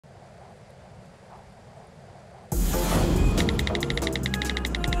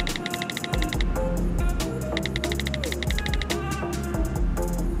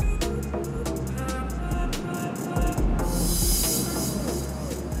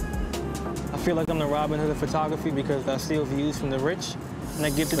feel like I'm the Robin Hood of photography because I steal views from the rich, and I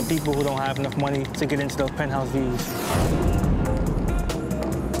give to the people who don't have enough money to get into those penthouse views.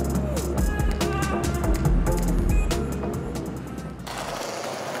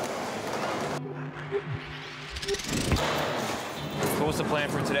 So what's the plan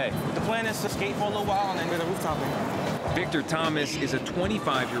for today? The plan is to skate for a little while and then go to rooftoping. Victor Thomas is a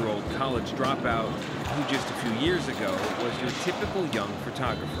 25-year-old college dropout who just a few years ago was your typical young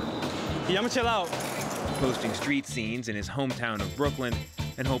photographer. Yeah, I'm gonna chill out. Posting street scenes in his hometown of Brooklyn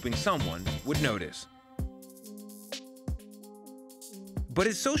and hoping someone would notice. But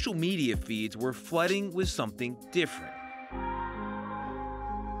his social media feeds were flooding with something different.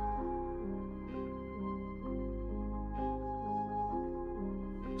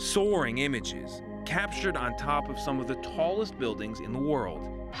 Soaring images captured on top of some of the tallest buildings in the world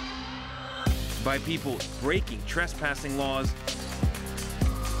by people breaking trespassing laws,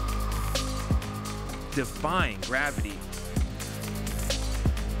 defying gravity,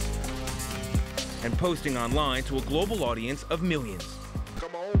 and posting online to a global audience of millions.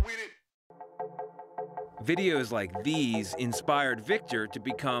 Come on with it. Videos like these inspired Victor to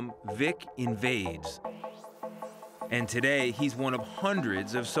become Vic Invades. And today, he's one of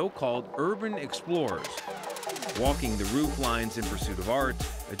hundreds of so-called urban explorers, walking the roof lines in pursuit of art,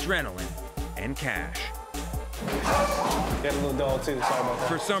 adrenaline, and cash. Got a little dog too, sorry about that.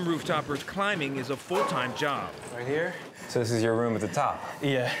 For some rooftoppers, climbing is a full-time job. Right here? So this is your room at the top?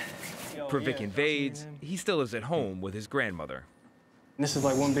 Yeah. For Vic Invades, he still lives at home with his grandmother. This is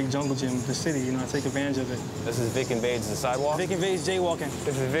like one big jungle gym in the city, you know, I take advantage of it. This is Vic Invades the sidewalk? Vic Invades jaywalking.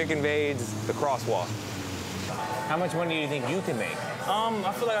 This is Vic Invades the crosswalk. How much money do you think you can make?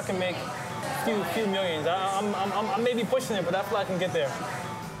 I feel like I can make a few millions. I may be pushing it, but I feel like I can get there.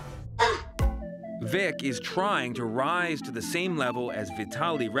 Vic is trying to rise to the same level as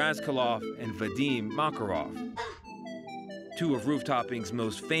Vitaly Razkalov and Vadim Makarov, two of rooftoping's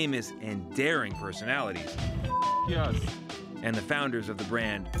most famous and daring personalities. Yes. And the founders of the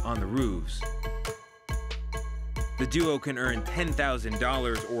brand On the Roofs. The duo can earn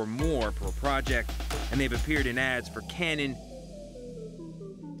 $10,000 or more per project, and they've appeared in ads for Canon,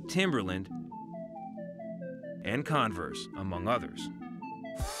 Timberland, and Converse, among others.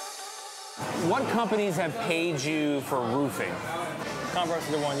 What companies have paid you for roofing? Converse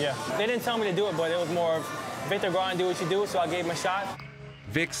is the one, yeah. They didn't tell me to do it, but it was more of, Victor, go out and do what you do, so I gave him a shot.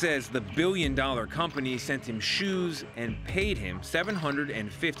 Vic says the billion-dollar company sent him shoes and paid him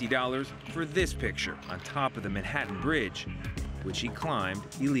 $750 for this picture on top of the Manhattan Bridge, which he climbed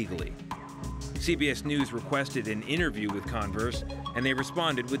illegally. CBS News requested an interview with Converse, and they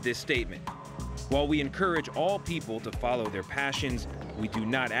responded with this statement. While we encourage all people to follow their passions, we do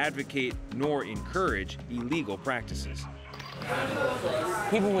not advocate nor encourage illegal practices.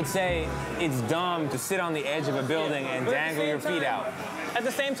 People would say it's dumb to sit on the edge of a building and dangle your feet out. At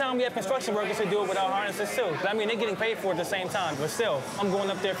the same time, we have construction workers who do it without harnesses too. I mean, they're getting paid for it at the same time, but still, I'm going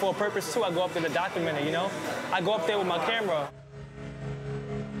up there for a purpose too. I go up there to document it, you know? I go up there with my camera.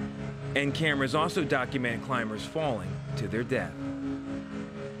 And cameras also document climbers falling to their death.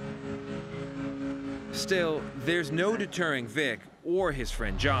 Still, there's no deterring Vic or his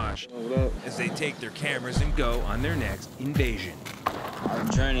friend Josh as they take their cameras and go on their next invasion. Our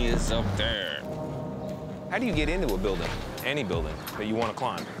journey is up there. How do you get into a building, any building, that you want to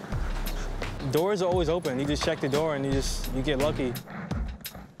climb? Doors are always open. You just check the door and you get lucky.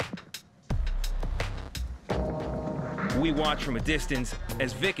 We watch from a distance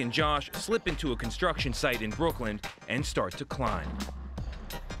as Vic and Josh slip into a construction site in Brooklyn and start to climb.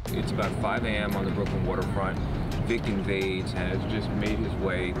 It's about 5 a.m. on the Brooklyn waterfront. Vic Invades has just made his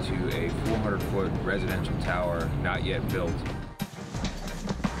way to a 400-foot residential tower not yet built.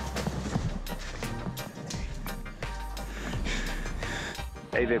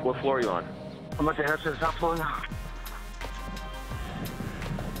 Hey Vic, what floor are you on? I'm at the head to the top floor now.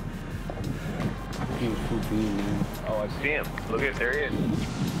 Oh, I see him. Look at, there he is.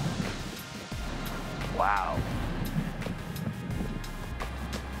 Wow.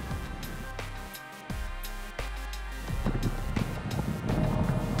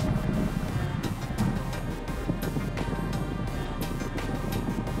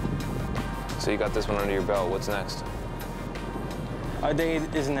 So you got this one under your belt. What's next? Our day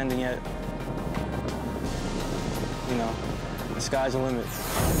isn't ending yet. You know, the sky's the limit.